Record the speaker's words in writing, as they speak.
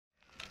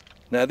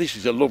Now this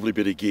is a lovely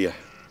bit of gear.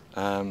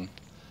 A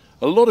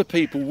lot of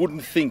people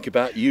wouldn't think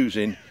about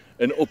using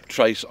an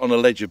Uptrace on a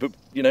Leger, but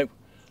you know,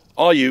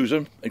 I use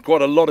them, and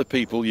quite a lot of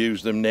people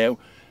use them now.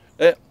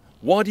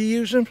 Why do you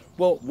use them?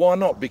 Well, why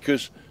not?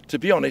 Because to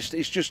be honest,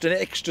 it's just an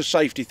extra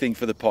safety thing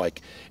for the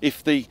pike.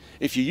 If you're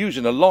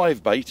using a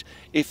live bait,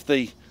 if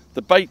the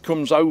bait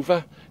comes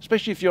over,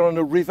 especially if you're on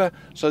a river,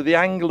 so the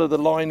angle of the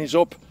line is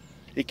up,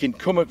 it can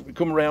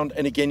come around,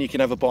 and again you can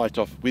have a bite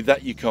off. With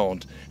that you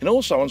can't. And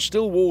also on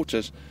still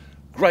waters,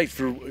 great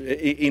for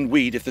in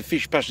weed. If the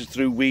fish passes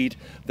through weed,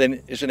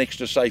 then it's an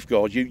extra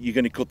safeguard. You're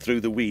going to cut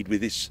through the weed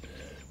with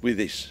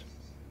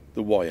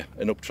the wire,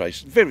 an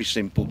Uptrace. Very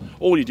simple.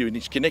 All you're doing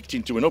is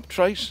connecting to an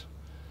Uptrace.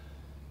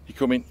 You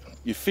come in,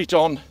 you fit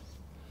on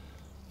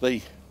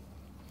the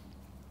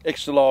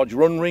extra large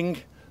run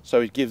ring,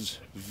 so it gives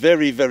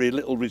very, very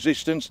little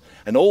resistance,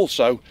 and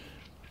also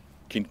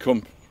can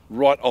come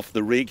right off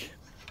the rig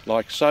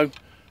like so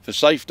for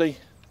safety.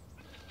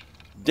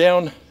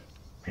 Down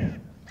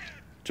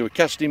to a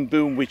casting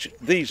boom, which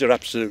these are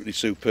absolutely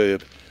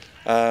superb.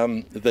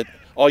 That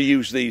I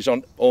use these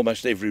on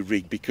almost every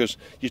rig, because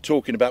you're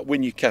talking about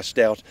when you cast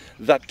out,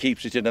 that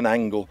keeps it at an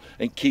angle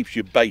and keeps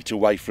your bait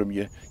away from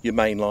your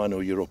main line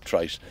or your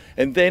Uptrace.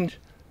 And then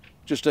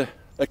just a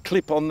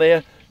clip on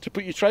there to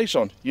put your trace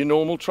on, your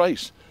normal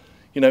trace.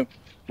 You know,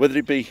 whether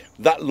it be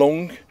that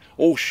long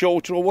or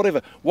shorter or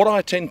whatever. What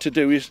I tend to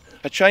do is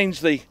I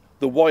change the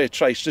wire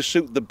trace to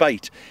suit the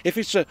bait. If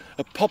it's a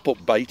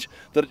pop-up bait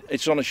that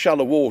it's on a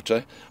shallow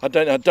water, I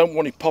don't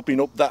want it popping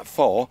up that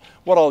far,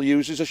 what I'll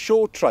use is a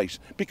short trace,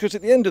 because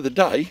at the end of the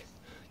day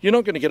you're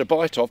not going to get a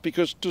bite off,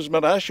 because it doesn't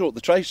matter how short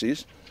the trace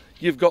is,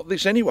 you've got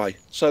this anyway.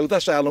 So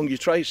that's how long your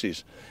trace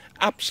is.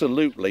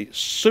 Absolutely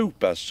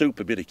super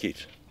bit of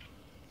kit.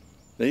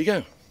 There you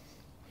go.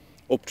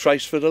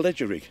 Uptrace for the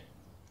Leger rig.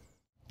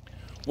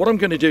 What I'm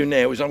going to do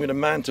now is I'm going to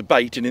mount a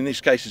bait, and in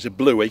this case it's a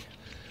bluey,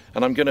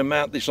 and I'm going to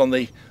mount this on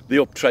the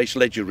Uptrace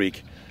Leger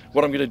rig.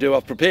 What I'm going to do,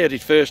 I've prepared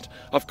it first.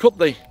 I've cut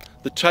the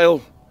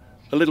tail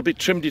a little bit,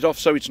 trimmed it off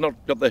so it's not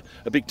got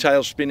a big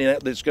tail spinning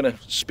out that's going to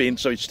spin,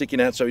 so it's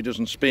sticking out so it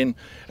doesn't spin.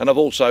 And I've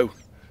also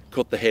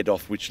cut the head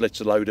off, which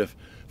lets a load of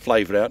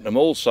flavour out. And I'm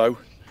also,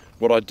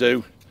 what I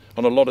do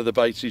on a lot of the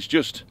baits is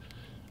just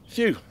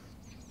a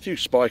few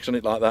spikes on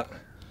it like that.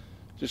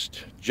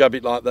 Just jab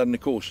it like that, and of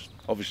course,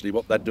 obviously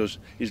what that does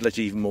is let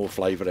even more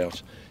flavour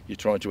out. You're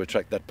trying to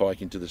attract that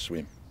pike into the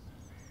swim.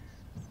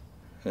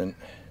 And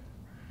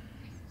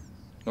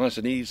nice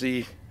and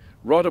easy,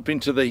 right up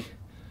into the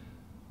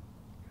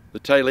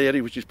tail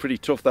area, which is pretty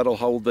tough. That'll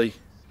hold the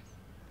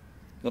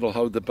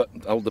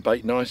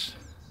bait nice.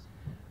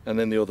 And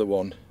then the other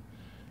one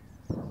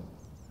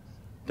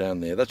down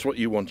there. That's what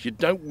you want. You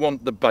don't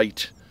want the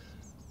bait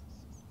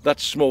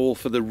that small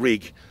for the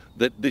rig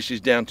that this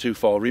is down too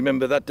far.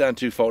 Remember that down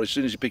too far, as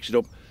soon as he picks it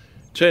up,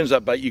 turns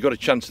that bait, you've got a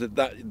chance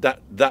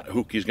that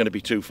hook is going to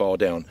be too far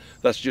down.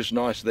 That's just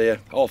nice there,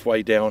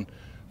 halfway down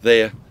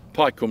there.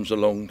 Pike comes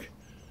along,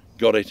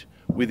 got it.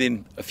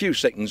 Within a few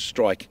seconds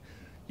strike,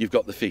 you've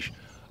got the fish.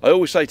 I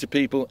always say to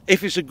people,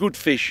 if it's a good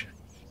fish,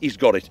 he's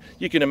got it.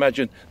 You can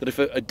imagine that if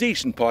a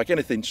decent pike,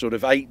 anything sort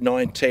of 8,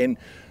 9, 10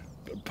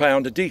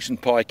 pound, a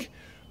decent pike,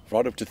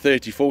 right up to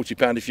 30, 40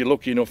 pound if you're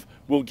lucky enough,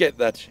 will get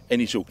that and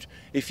he's hooked.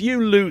 If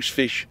you lose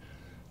fish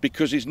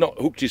because he's not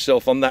hooked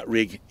himself on that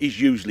rig, he's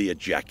usually a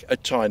jack, a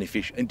tiny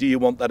fish. And do you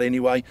want that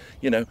anyway?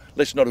 You know,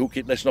 let's not hook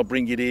it, let's not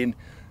bring it in.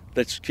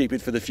 Let's keep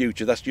it for the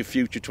future. That's your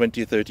future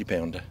 20 or 30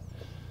 pounder.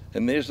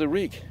 And there's the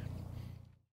rig.